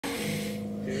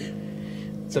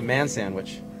It's a man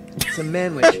sandwich. It's a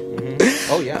manwich.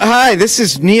 Oh, yeah. Hi, this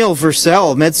is Neil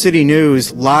Versel, Medcity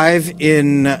News, live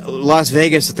in Las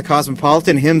Vegas at the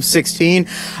Cosmopolitan, HIMSS 16.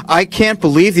 I can't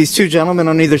believe these two gentlemen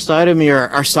on either side of me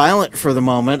are silent for the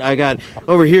moment. I got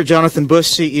over here Jonathan Bush,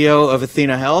 CEO of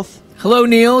athenaHealth. Hello,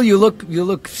 Neil. You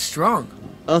look strong.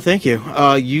 Oh, thank you.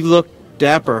 You look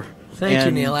dapper. Thank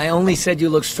you, Neil. I only said you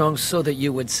look strong so that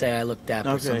you would say I look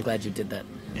dapper, so Okay. I'm glad you did that.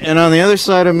 And on the other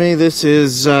side of me, this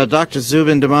is Dr.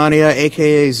 Zubin Damania,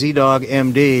 a.k.a. ZDogg,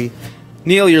 MD.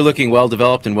 Neil, you're looking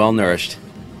well-developed and well-nourished.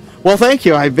 Well, thank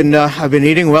you. I've been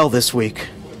eating well this week.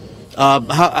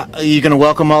 How, are you going to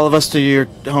welcome all of us to your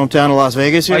hometown of Las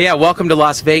Vegas here? Oh, yeah, welcome to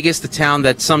Las Vegas, the town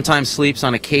that sometimes sleeps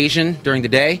on occasion during the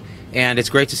day. And it's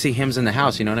great to see HIMSS in the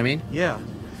house, you know what I mean? Yeah.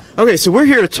 Okay, so we're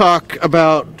here to talk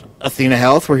about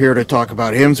athenaHealth. We're here to talk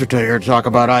about HIMSS. We're here to talk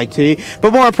about IT.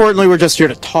 But more importantly, we're just here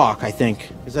to talk, I think.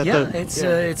 Is that Yeah, the...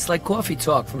 it's like coffee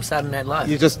talk from Saturday Night Live.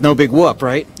 You just no big whoop,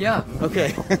 right? Yeah.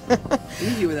 Okay.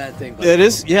 Easy with that thing. It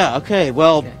is? Yeah, okay.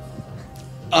 Well,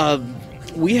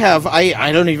 we have,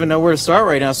 I don't even know where to start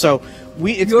right now. So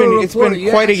it's been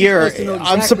quite a year.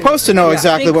 I'm supposed to know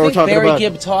exactly what we're talking Barry about.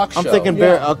 Gibb talk show. I'm thinking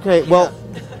Barry. Okay, well,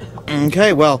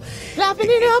 Lapping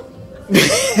it up.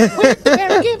 With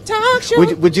Barry Gibb talk show.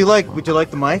 Would you like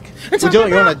the mic? You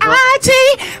want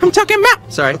IT. I'm talking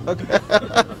about. Sorry.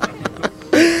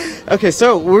 Okay,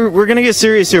 so we're gonna get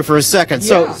serious here for a second.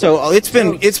 Yeah. So it's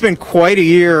been quite a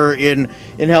year in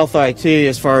health IT,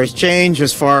 as far as change,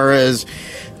 as far as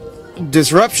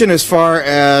disruption, as far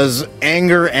as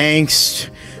anger, angst,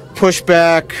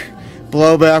 pushback,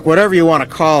 blowback, whatever you want to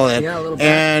call it. Yeah, a little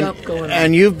backed up going on.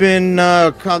 And you've been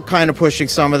kind of pushing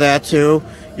some of that too.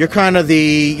 You're kind of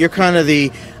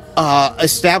the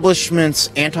establishment's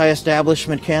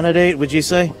anti-establishment candidate, would you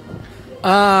say?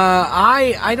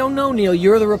 I don't know, Neil.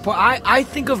 You're the report. I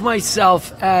think of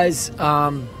myself as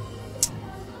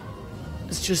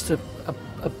it's just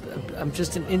I'm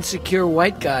just an insecure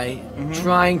white guy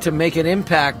trying to make an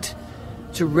impact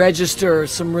to register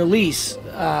some release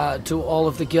to all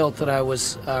of the guilt that I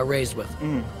was raised with.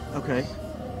 Okay.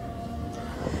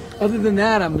 Other than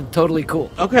that, I'm totally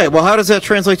cool. Okay. Well, how does that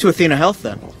translate to athenaHealth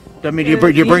then? I mean, you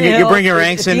bring your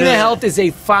angst in. athenaHealth is a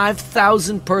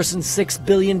 5,000 person, $6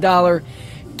 billion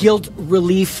guilt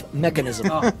relief mechanism.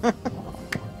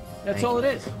 That's all it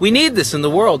is. We need this in the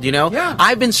world, you know? Yeah.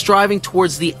 I've been striving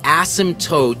towards the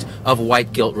asymptote of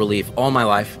white guilt relief all my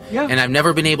life. Yeah. And I've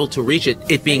never been able to reach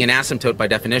it being an asymptote by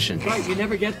definition. Right, you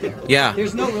never get there. Yeah.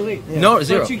 There's no relief. No,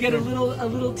 zero. But you get a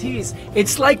little tease.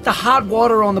 It's like the hot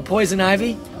water on the poison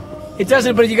ivy. It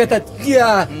doesn't, but you get that,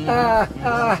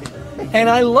 and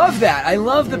I love that. I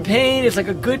love the pain. It's like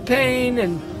a good pain,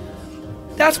 and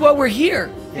that's what we're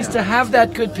here, is to have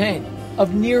that good pain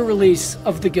of near release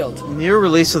of the guilt. Near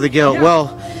release of the guilt. Yeah.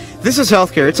 Well, this is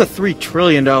healthcare. It's a $3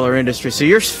 trillion industry, so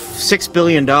your $6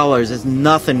 billion is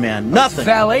nothing, man. Nothing.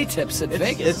 Valet tips at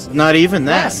Vegas. It's not even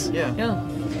that. Yes.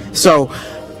 Yeah. So,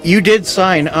 you did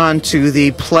sign on to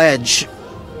the pledge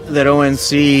that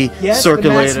ONC Yes,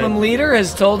 circulated. the maximum leader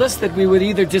has told us that we would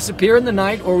either disappear in the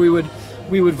night or we would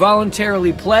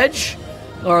voluntarily pledge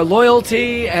our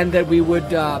loyalty, and that we would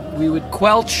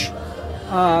quelch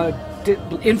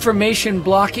information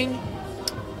blocking,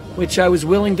 which I was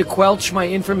willing to quelch my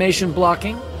information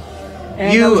blocking.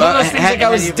 And You, one of those things, like I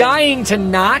was you been- dying to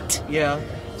not Yeah.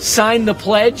 sign the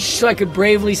pledge so I could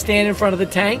bravely stand in front of the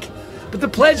tank, but the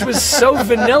pledge was so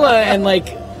vanilla and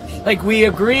like we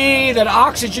agree that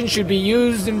oxygen should be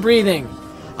used in breathing.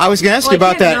 I was going to ask Well, you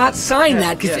about I can't that. not sign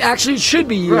that because actually it should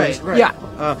be used. Right.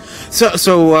 Yeah.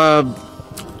 So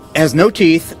has no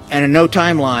teeth and a no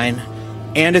timeline,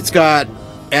 and it's got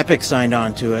Epic signed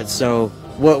on to it. So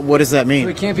what does that mean?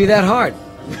 It can't be that hard.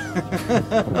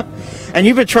 And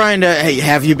you've been trying to. Hey,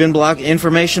 have you been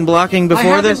information blocking before I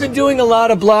haven't this? been doing a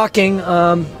lot of blocking.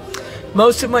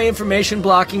 Most of my information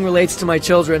blocking relates to my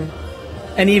children,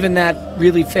 and even that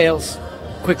really fails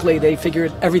quickly. They figure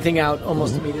everything out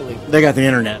almost immediately. They got the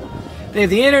internet. They have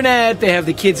the internet. They have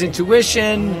the kids'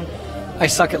 intuition. I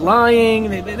suck at lying.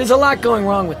 There's a lot going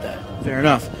wrong with that. Fair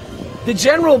enough. The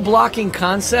general blocking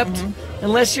concept,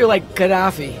 unless you're like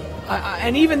Gaddafi,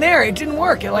 and even there, it didn't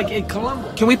work. It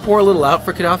Colombo. Can we pour a little out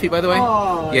for Gaddafi, by the way?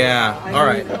 Oh, Yeah. All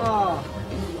right.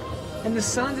 And the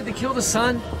son, did they kill the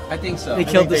son? I think so. They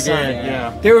killed the son. did,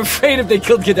 yeah. They were afraid if they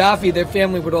killed Gaddafi, their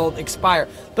family would all expire.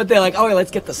 But they're like, oh, yeah, let's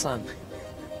get the son.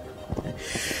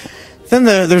 Then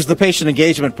there's the patient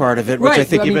engagement part of it, which Right, I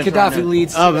think I you've mean, been Gaddafi trying to-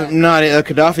 leads to that.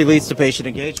 Gaddafi leads to patient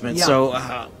engagement. Yeah. So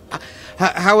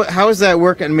How is that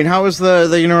working? I mean, how is the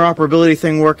interoperability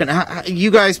thing working? You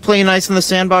guys play nice in the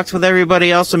sandbox with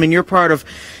everybody else. I mean, you're part of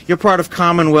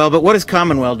Commonwealth, but what has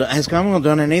Commonwealth done? Has Commonwealth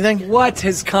done anything? What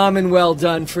has Commonwealth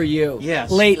done for you?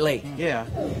 Yes. Lately? Yeah.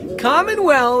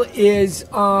 Commonwealth is,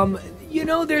 you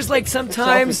know, there's like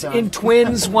sometimes in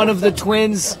twins, one of the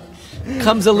twins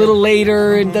comes a little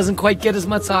later and doesn't quite get as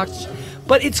much oxygen.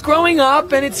 But it's growing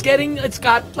up and it's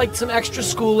got like some extra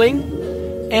schooling.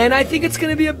 And I think it's going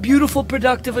to be a beautiful,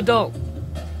 productive adult.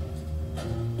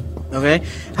 Okay.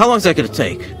 How long is that going to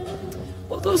take?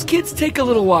 Well, those kids take a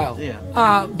little while.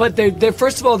 Yeah. But they're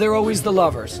first of all, they're always the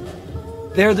lovers.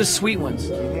 They're the sweet ones.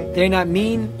 They're not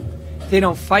mean. They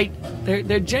don't fight.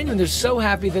 They're genuine. They're so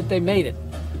happy that they made it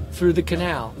through the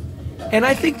canal. And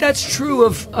I think that's true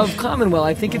of Commonwealth.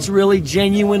 I think it's really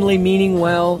genuinely meaning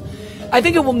well. I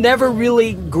think it will never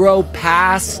really grow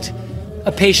past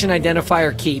a patient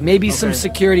identifier key, maybe some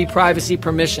security, privacy,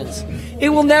 permissions. It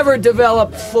will never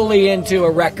develop fully into a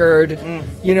record,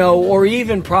 you know, or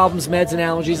even problems, meds, and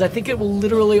allergies. I think it will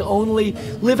literally only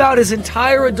live out his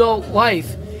entire adult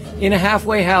life in a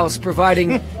halfway house,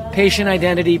 providing patient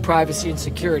identity, privacy, and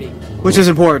security. Which is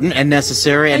important and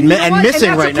necessary and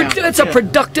missing right now. It's a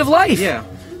productive life. Yeah.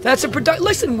 That's a productive.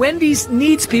 Listen, Wendy's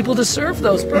needs people to serve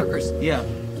those burgers. Yeah.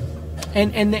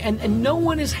 And no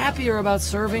one is happier about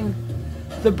serving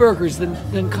the burgers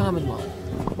than Commonwealth.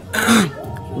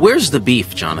 Where's the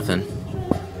beef, Jonathan?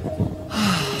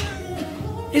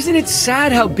 Isn't it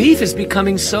sad how beef is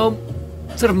becoming so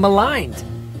sort of maligned?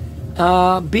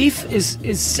 Beef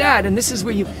is sad, and this is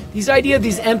where these idea of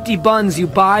these empty buns, you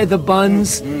buy the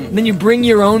buns, and then you bring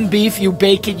your own beef, you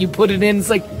bake it, you put it in.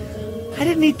 It's like, I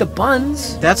didn't eat the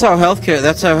buns. That's how health IT is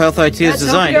designed.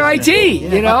 That's healthcare IT,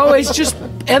 you know, it's just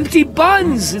empty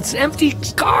buns, it's empty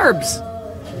carbs.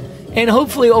 And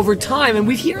hopefully over time, and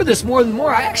we hear this more and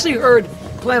more. I actually heard,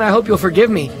 Glenn, I hope you'll forgive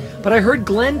me, but I heard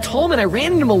Glenn Tolman. I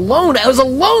ran into him alone. I was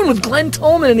alone with Glenn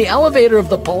Tolman in the elevator of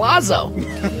the Palazzo.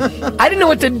 I didn't know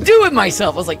what to do with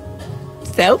myself. I was like,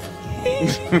 self?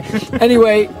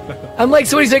 Anyway, I'm like,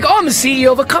 so he's like, oh, I'm the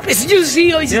CEO of a company. I said, you're the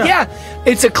CEO? He said, yeah.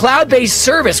 It's a cloud-based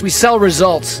service. We sell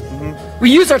results.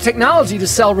 We use our technology to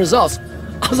sell results.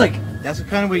 I was like, that's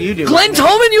kind of what you do. Glenn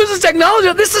Tolman uses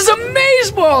technology. This is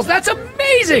amazeballs. That's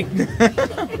amazing.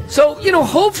 So, you know,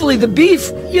 hopefully the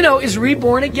beef, you know, is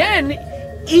reborn again.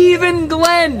 Even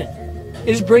Glenn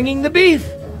is bringing the beef.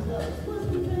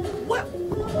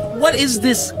 What is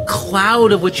this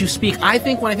cloud of which you speak? I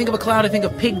think when I think of a cloud, I think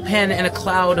of Pigpen and a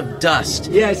cloud of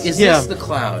dust. Yes. Is this the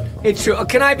cloud? It's true.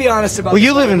 Can I be honest about this? Well,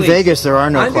 you live in please? Vegas. There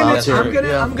are no clouds here.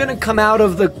 I'm gonna come out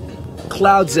of the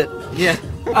clouds. Yeah.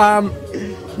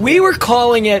 We were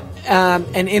calling it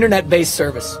an internet-based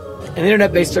service. An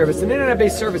internet-based service, an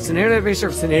internet-based service, an internet-based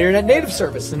service, an internet-native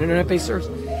service, an internet-based service.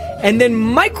 And then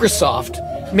Microsoft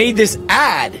made this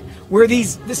ad where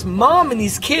this mom and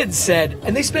these kids said,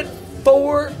 and they spent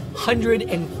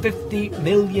 $450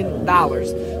 million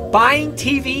buying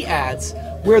TV ads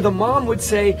where the mom would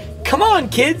say, come on,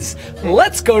 kids,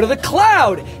 let's go to the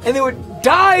cloud. And they would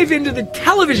dive into the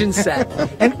television set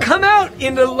and come out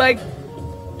into, like,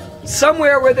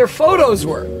 somewhere where their photos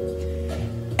were.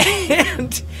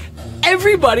 And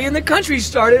everybody in the country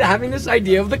started having this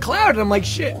idea of the cloud. And I'm like,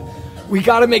 shit, we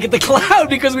got to make it the cloud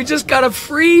because we just got a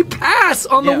free pass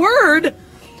on the word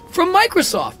from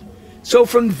Microsoft. So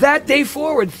from that day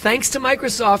forward, thanks to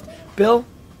Microsoft, Bill.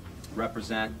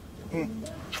 Represent.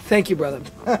 Thank you, brother.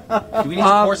 Do we need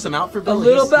to force him out for Bill? A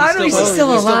little bit. I don't know. He's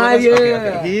still alive.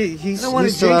 Yeah. He's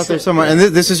still out there somewhere. And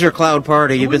this is your cloud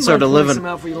party. You've been sort of living. Him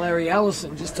out for Larry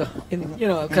Ellison, just to, you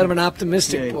know, kind of an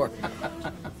optimistic pour.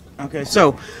 Okay,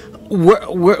 so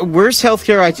where's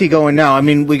healthcare IT going now? I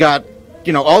mean, we got,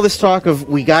 you know, all this talk of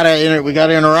we gotta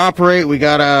interoperate, we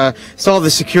gotta solve the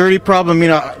security problem. You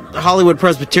know, Hollywood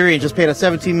Presbyterian just paid a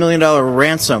 $17 million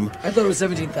ransom. I thought it was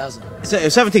 17,000.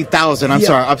 17,000. I'm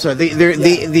sorry.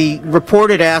 The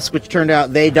reported ask, which turned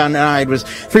out they denied, was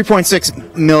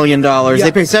 $3.6 million.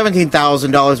 They paid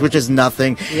 $17,000, which is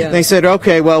nothing. They said,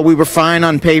 okay, well, we were fine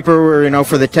on paper, you know,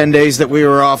 for the 10 days that we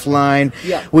were offline.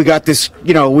 We got this,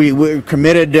 you know, we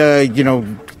committed, you know,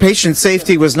 patient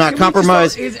safety was not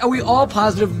compromised. Are we all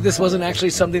positive that this wasn't actually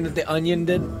something that the Onion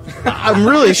did? I'm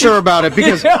really sure about it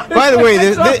because, by the way,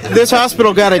 this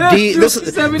hospital got a D.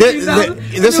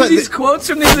 These quotes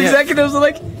from these executives are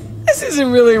like, this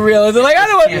isn't really real. They're like, I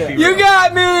don't want you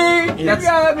got me. You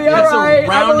got me. All right. That's a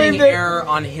rounding error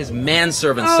on his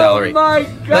manservant salary. Oh my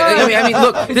God. I mean,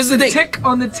 look, this is the thing. Tick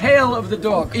on the tail of the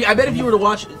dog. I bet if you were to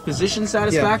watch physician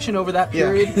satisfaction over that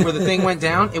period where the thing went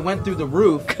down, it went through the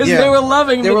roof. Because they were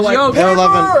loving the joke. They were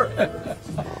loving.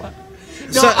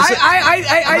 No,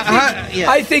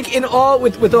 I think in all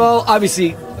with all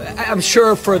obviously, I'm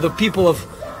sure for the people of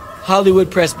Hollywood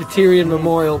Presbyterian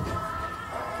Memorial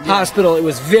Hospital, it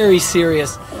was very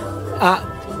serious,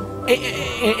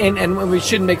 and we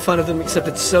shouldn't make fun of them, except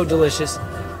it's so delicious.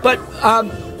 But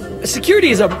security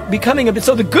is becoming a bit.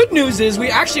 So the good news is we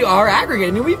actually are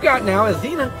aggregating. I mean, we've got now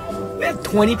Athena. We have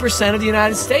 20% of the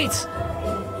United States.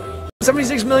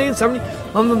 76 million, 70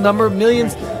 on the number of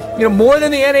millions. You know, more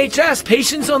than the NHS,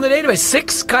 patients on the database,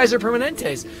 6 Kaiser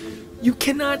Permanentes. You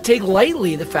cannot take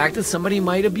lightly the fact that somebody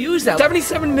might abuse that.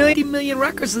 77 million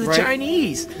records of the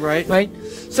Chinese. Right.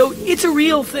 So it's a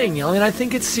real thing, you know, and I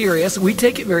think it's serious. We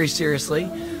take it very seriously.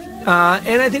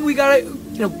 And I think we got to,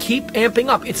 you know, keep amping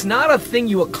up. It's not a thing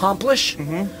you accomplish.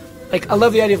 Like, I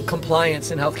love the idea of compliance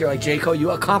in healthcare, like JCO,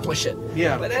 you accomplish it.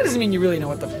 Yeah. But that doesn't mean you really know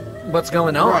what's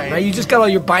going on, right? You just got all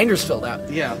your binders filled out.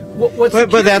 Yeah.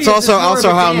 But that's also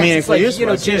how meaningful it is. You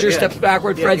know, Ginger steps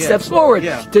backward, Fred steps forward.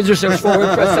 Ginger steps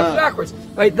forward, Fred steps backwards.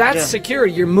 Right? That's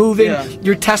security. You're moving.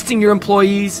 You're testing your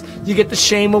employees. You get the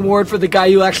shame award for the guy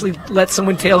who actually let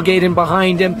someone tailgate in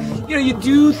behind him. You know, you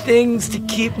do things to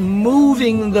keep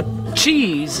moving the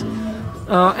cheese.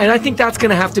 And I think that's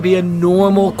going to have to be a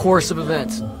normal course of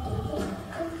events.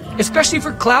 Especially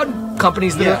for cloud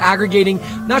companies that are aggregating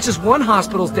not just one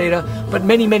hospital's data, but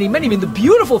many, many, many. I mean, the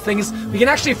beautiful thing is we can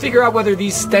actually figure out whether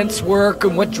these stents work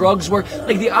and what drugs work.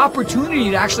 Like, the opportunity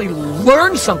to actually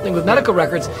learn something with medical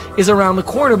records is around the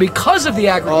corner because of the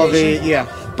aggregation.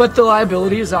 But the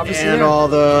liability is obviously there. All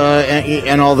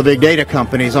the big data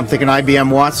companies. I'm thinking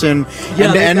IBM, Watson,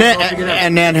 and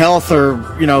athenaHealth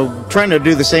are, you know, trying to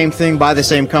do the same thing, buy the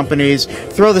same companies,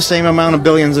 throw the same amount of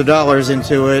billions of dollars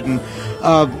into it, and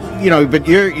you know. But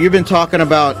you've been talking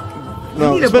about,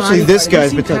 well, especially this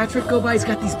guy's been. Patrick go by. He's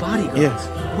got these bodyguards.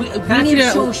 We need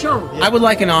a. I would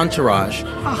like an entourage,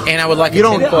 and I would like. You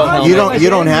don't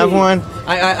have one.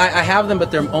 I have them,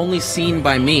 but they're only seen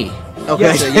by me.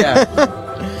 Okay. So, yeah,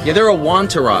 they're a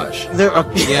wantourage.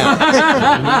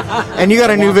 And you got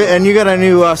a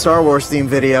new Star Wars themed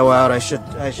video out. I should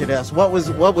ask. What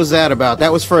was that about?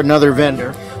 That was for another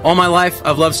vendor. All my life,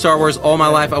 I've loved Star Wars. All my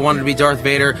life, I wanted to be Darth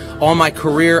Vader. All my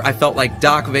career, I felt like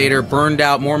Doc Vader, burned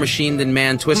out, more machine than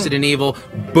man, twisted and evil.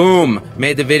 Boom!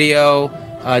 Made the video.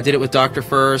 Did it with Dr.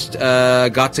 First.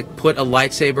 Got to put a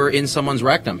lightsaber in someone's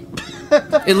rectum.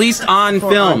 At least on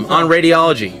film, on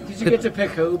radiology. You get to pick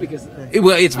who, because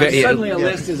suddenly a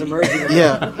list is emerging.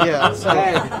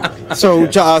 So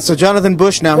Jonathan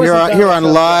Bush now here on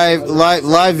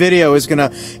live video is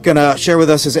gonna share with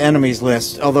us his enemies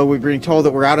list. Although we're being told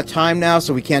that we're out of time now,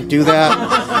 so we can't do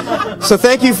that. So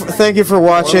thank you for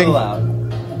watching.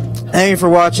 Thank you for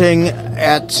watching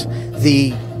at the,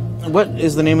 what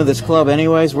is the name of this club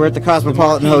anyways? We're at the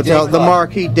Cosmopolitan Hotel, the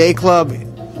Marquee Day Club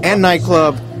and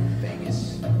Nightclub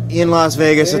in Las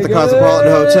Vegas at the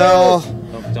Cosmopolitan Hotel.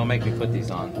 Don't make me put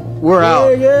these on. We're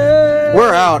out.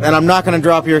 We're out, and I'm not going to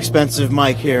drop your expensive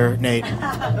mic here, Nate.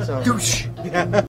 So. Douche.